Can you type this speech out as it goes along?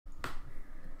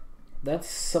That's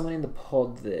someone in the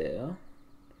pod there.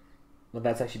 Well,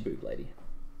 that's actually Boob Lady.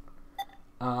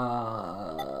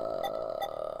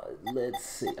 Let's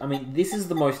see. I mean, this is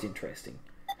the most interesting.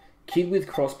 Kid with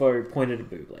crossbow pointed at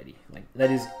Boob Lady. Like,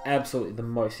 that is absolutely the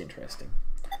most interesting.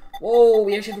 Whoa,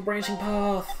 we actually have a branching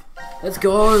path. Let's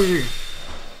go.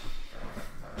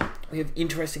 We have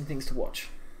interesting things to watch.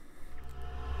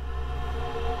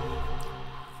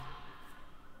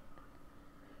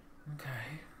 Okay.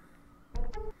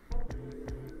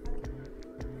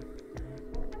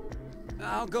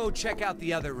 I'll go check out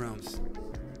the other rooms.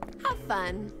 Have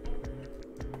fun.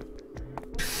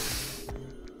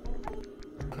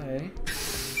 Okay.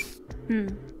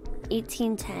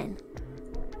 1810.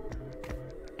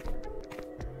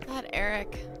 That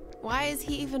Eric. Why is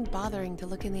he even bothering to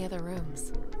look in the other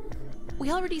rooms?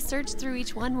 We already searched through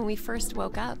each one when we first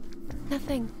woke up.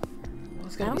 Nothing. Well,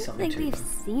 there's I gotta be don't something think to we've them.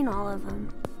 seen all of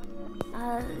them.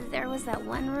 There was that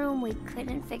one room we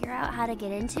couldn't figure out how to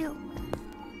get into.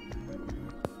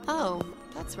 Oh,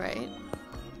 that's right.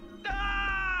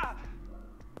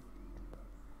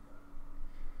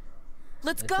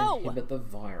 Let's go! Inhibit the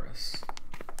virus.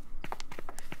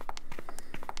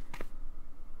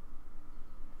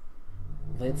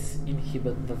 Let's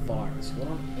inhibit the virus. What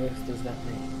on earth does that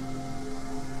mean?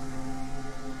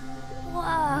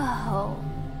 Whoa!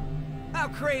 How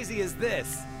crazy is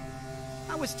this?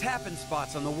 I was tapping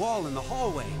spots on the wall in the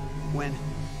hallway when...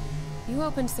 You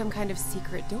opened some kind of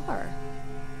secret door.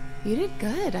 You did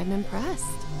good. I'm impressed.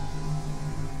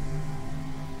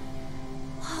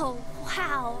 Whoa,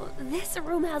 wow. This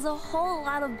room has a whole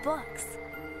lot of books.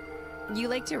 You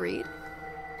like to read?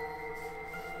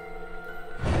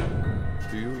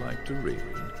 Do you like to read?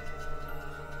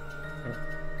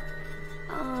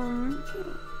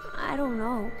 I don't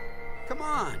know. Come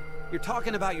on, you're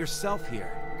talking about yourself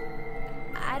here.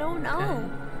 I don't know.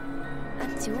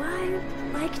 Do I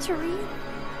like to read?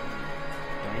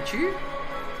 Don't you?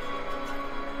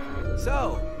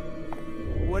 So,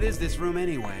 what is this room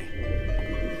anyway?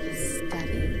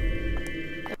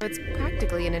 Study? Oh, it's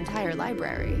practically an entire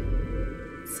library.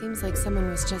 Seems like someone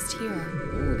was just here.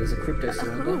 Ooh, there's a crypto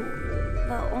cylinder.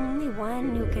 The only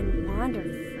one who can wander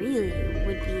freely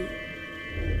would be...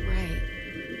 Right.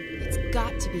 It's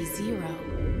got to be Zero.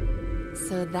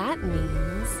 So that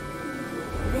means...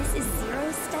 This is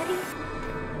Zero's study?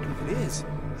 If it is,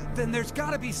 then there's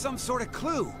gotta be some sort of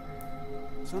clue.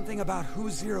 Something about who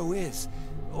Zero is,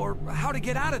 or how to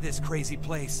get out of this crazy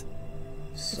place.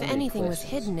 So If many anything was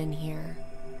questions. hidden in here...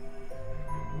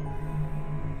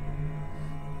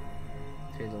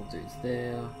 Two little dudes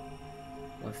there.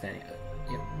 One standing.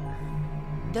 Yep.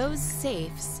 Those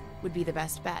safes would be the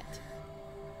best bet.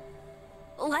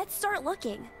 Let's start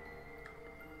looking.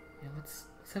 Yeah, let's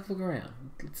have a look around.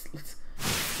 Let's see.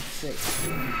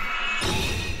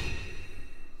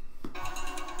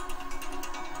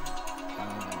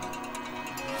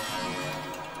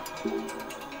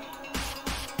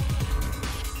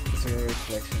 Zero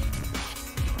collection.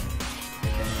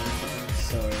 Okay,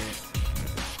 so.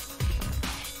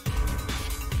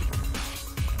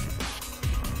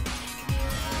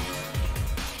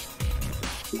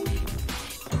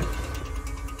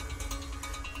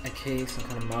 Okay, some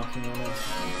kind of marking on it.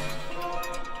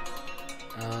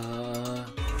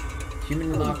 Human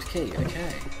marked key,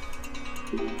 okay.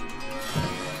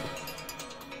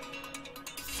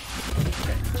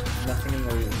 Okay, nothing in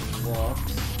the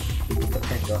locks. The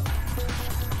printer.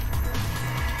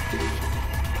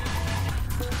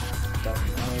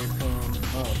 Doesn't open.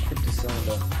 Oh, crypto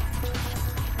cylinder.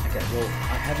 Okay, well,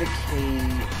 I have a key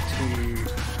to...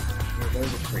 Yeah,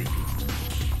 those are creepy.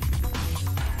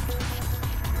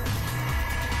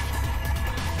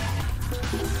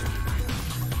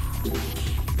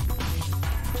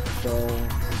 Doll,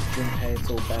 Junpei, it's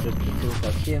all battered, it feels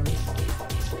like him.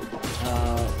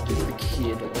 This is the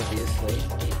kid, obviously.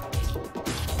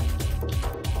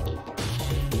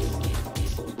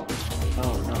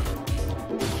 Oh no.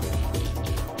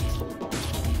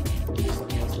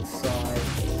 Something else inside.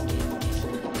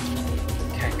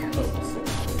 Cat coats.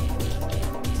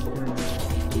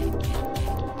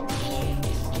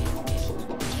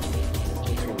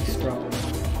 Looks really strong.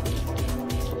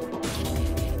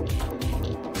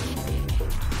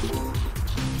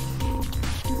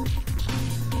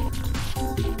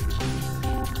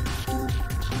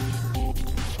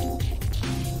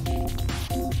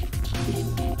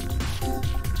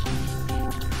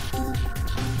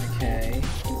 Okay.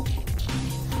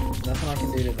 Nothing I can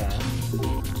do to that.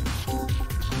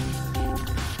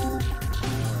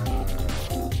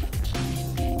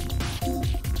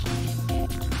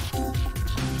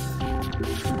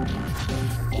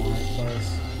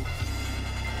 Fireplace.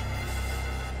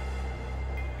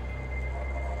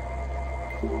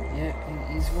 Yeah,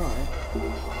 he's right.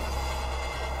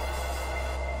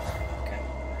 Okay.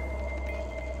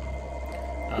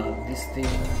 This thing...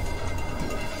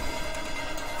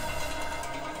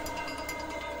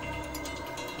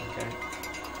 Okay.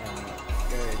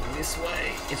 Going this way.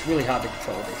 It's really hard to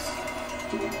control this.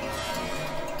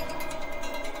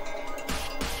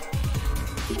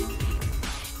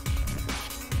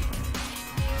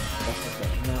 Buster's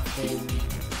got nothing.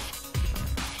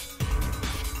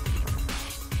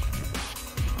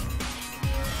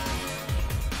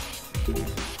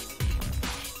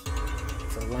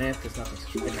 It's a lamp, there's nothing to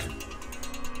spin.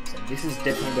 So this is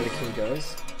definitely where the key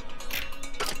goes.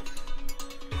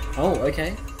 Oh,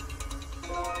 okay.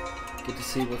 Get to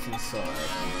see what's inside.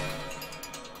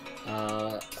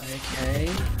 Okay.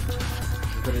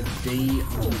 We've got a D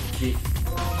on the 5th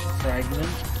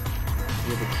fragment. We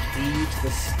have a key to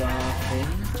the star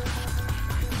thing.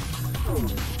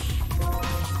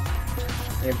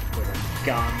 They've got a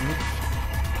gun.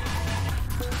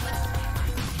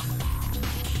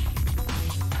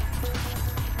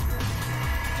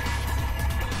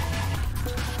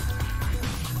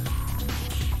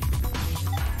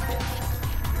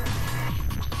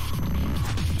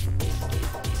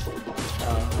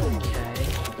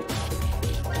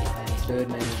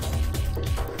 Birdman.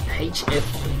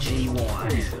 HFGY.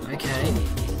 Okay.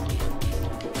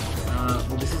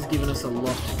 Well, this has given us a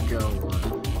lot to go on.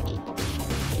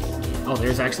 Oh,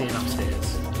 there's actually an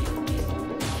upstairs.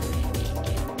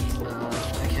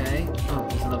 Okay. Oh,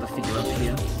 there's another figure up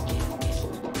here.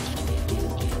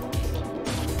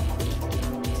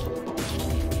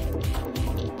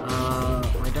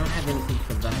 I don't have anything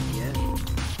for that yet.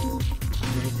 Is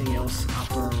there anything else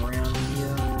up or around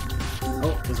here?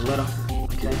 Oh, there's a letter.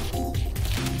 Okay.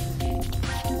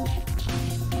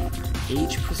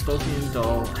 Each Pristolfian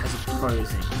doll has a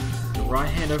posing. The right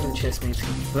hand over the chest means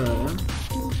confirm.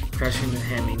 Crashing the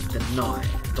hand means deny.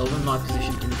 Golden knight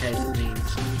position indicates it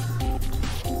means...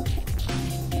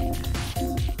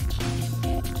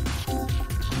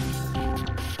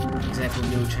 Example,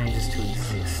 nil changes to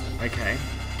exist. Okay.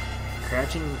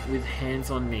 Crouching with hands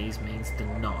on knees means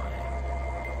deny.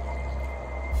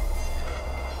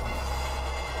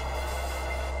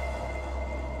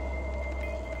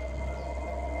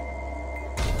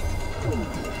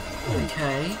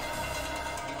 Okay.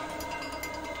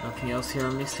 Nothing else here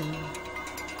I'm missing.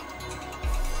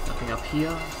 Nothing up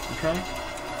here. Okay.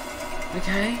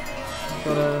 Okay. I've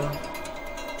got a...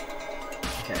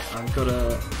 Okay, I've got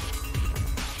a...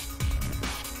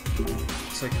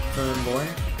 So confirm, boy.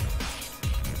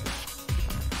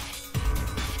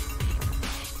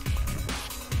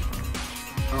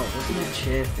 Oh, wasn't that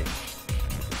chair thing?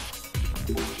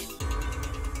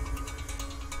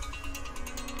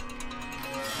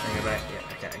 Go back,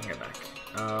 yeah, okay, I can go back.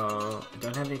 I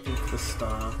don't have anything for the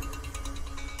star.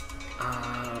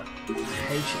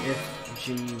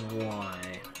 HFGY.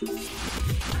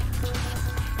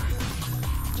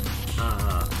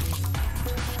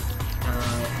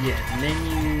 Yeah,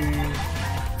 menu...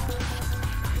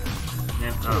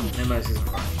 Memos isn't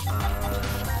right.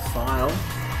 File.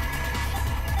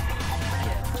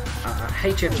 Yeah.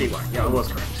 HFGY, yeah, I was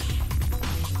correct.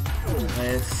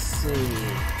 Let's see...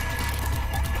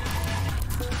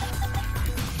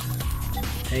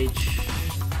 H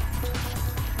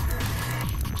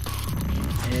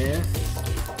F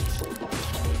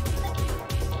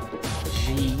G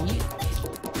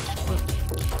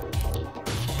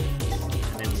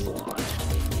and then Y.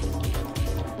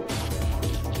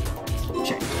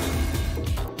 Check.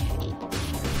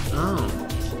 Oh.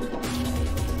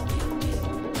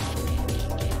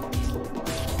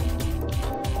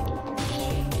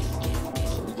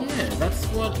 Yeah, that's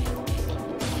what...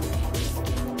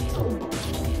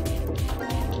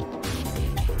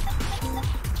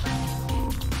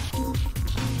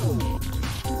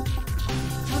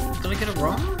 Did I get it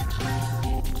wrong?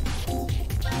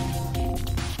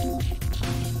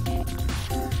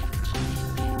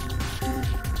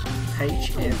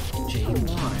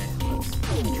 HFGY. Let's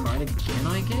try it again, I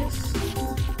guess?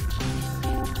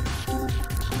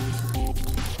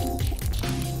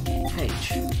 H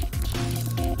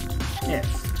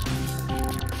F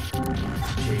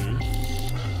G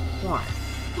Y.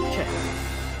 Check.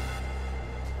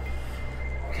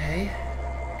 Okay.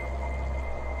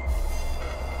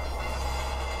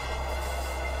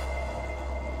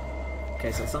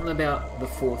 Okay, so something about the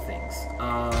 4 things.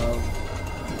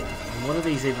 What do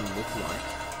these even look like?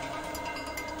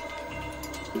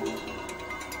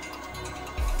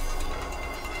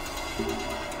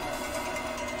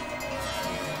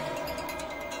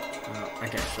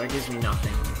 Okay, so that gives me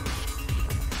nothing.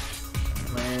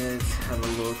 Let's have a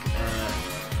look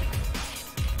at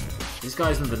This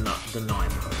guy's in the deny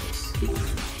pose.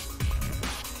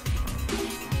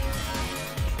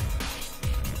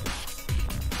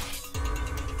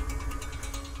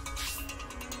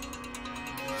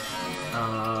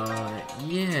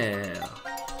 Yeah.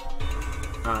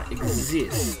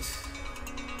 Exist.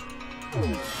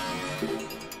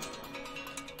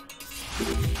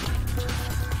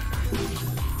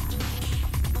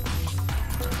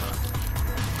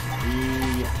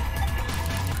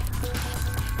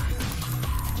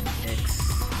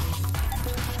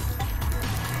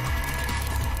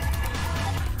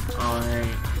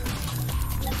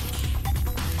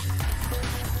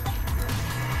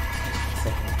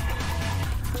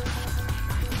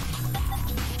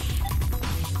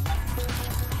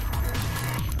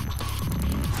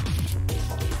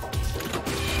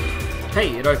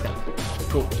 Hey, it opened.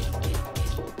 Cool.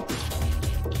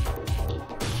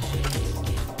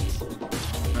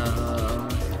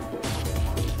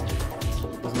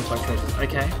 Doesn't look like treasures.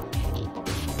 Okay.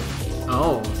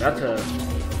 Oh, that's a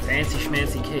fancy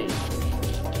schmancy key.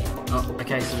 Oh,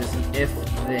 okay, so there's an F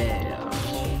there.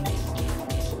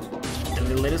 And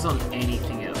the letters on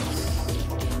anything else.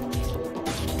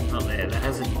 Not there. That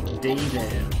has a D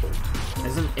there.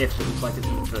 There's an F that looks like it's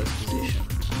in the first position.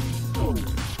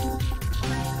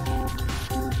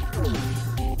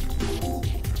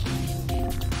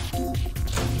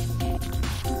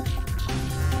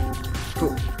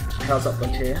 Cool. How's up,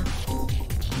 bunch here?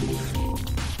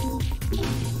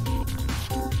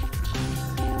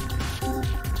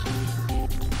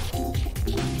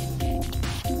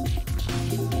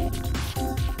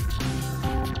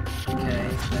 Okay,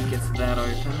 that gets that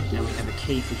open. Now we have a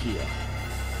key for here.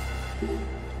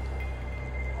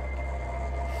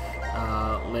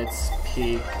 Let's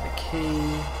pick the key.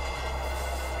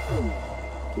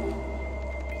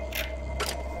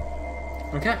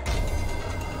 Okay.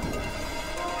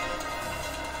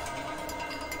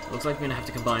 Looks like we're gonna have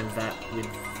to combine that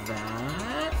with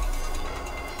that.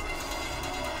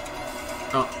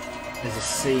 Oh, there's a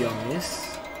C on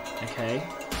this. Okay.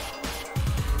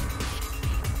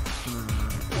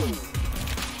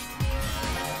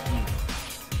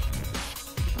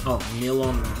 Oh, nil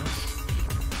on that.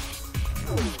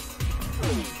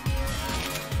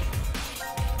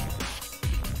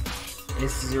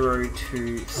 S0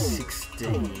 to 16.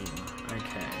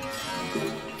 Okay.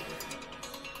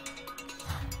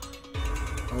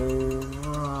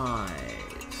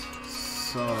 Alright.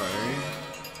 So...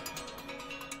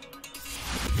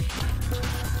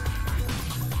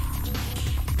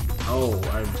 Oh,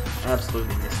 I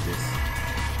absolutely missed this.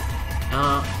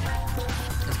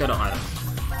 Let's go to items.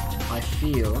 I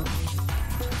feel...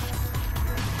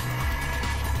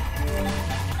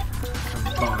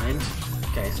 Combined.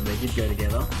 Okay, so they did go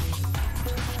together.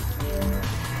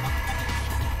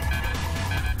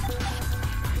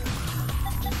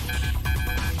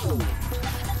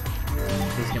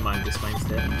 Please combine this way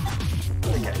instead.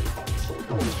 Okay.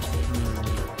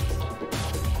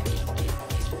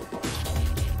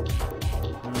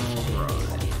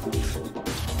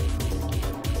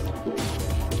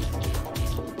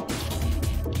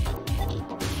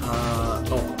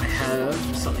 Oh, I have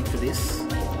something for this.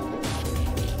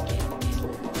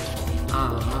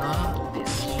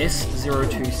 This.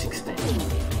 S0216.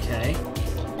 Okay.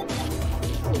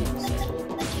 So,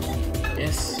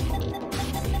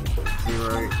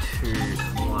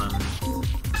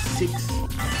 S0216.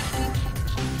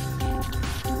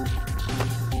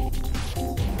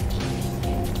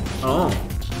 Oh.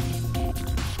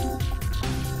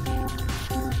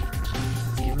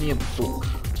 Give me a book.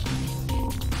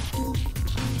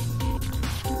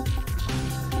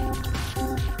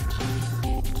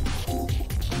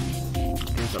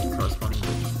 Here's the corresponding book.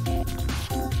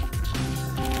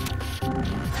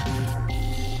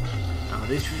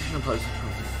 These traditional poses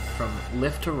from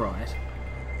left to right.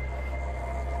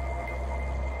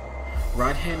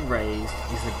 Right hand raised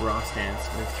is the grass dance,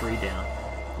 move 3 down.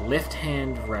 Left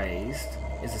hand raised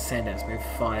is the sand dance, move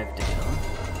 5 down.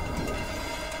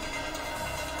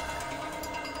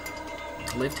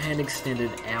 Left hand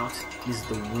extended out is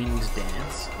the wind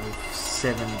dance, move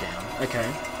 7 down.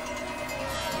 Okay.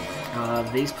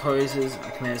 These poses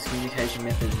are commanded communication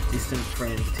methods with distant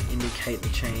friends to indicate the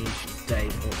change of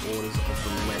date or orders of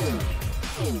the letter.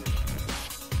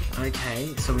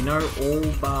 Okay, so we know all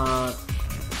but...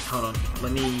 Hold on,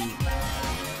 let me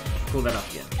pull that up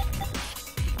again.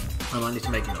 I might need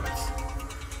to make notes.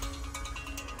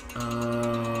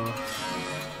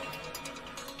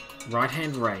 Right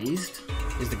hand raised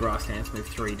is the grass dance, move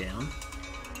 3 down.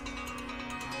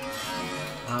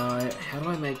 how do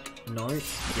I make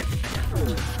notes? Yep,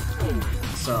 okay.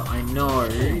 So I know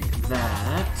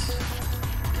that...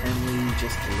 Can we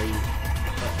just delete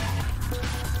that?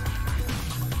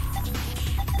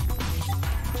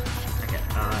 Okay,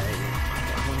 I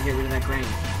want to get rid of that green.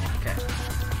 Okay.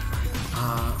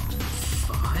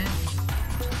 5?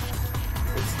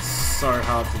 It's so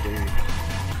hard to do.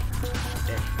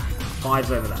 Yeah. 5's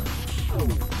over that.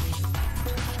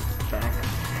 Back.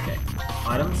 Okay.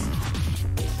 Items?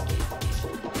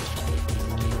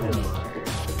 No.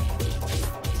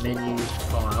 Menu,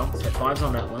 file. So 5's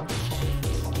on that one.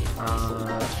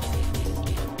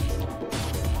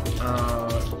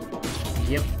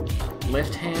 Yep.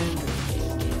 Left hand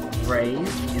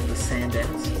raised is the sand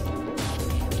dance.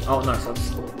 Oh no, so it's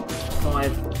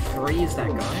 5-3 is that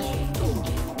guy.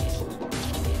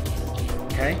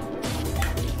 Okay.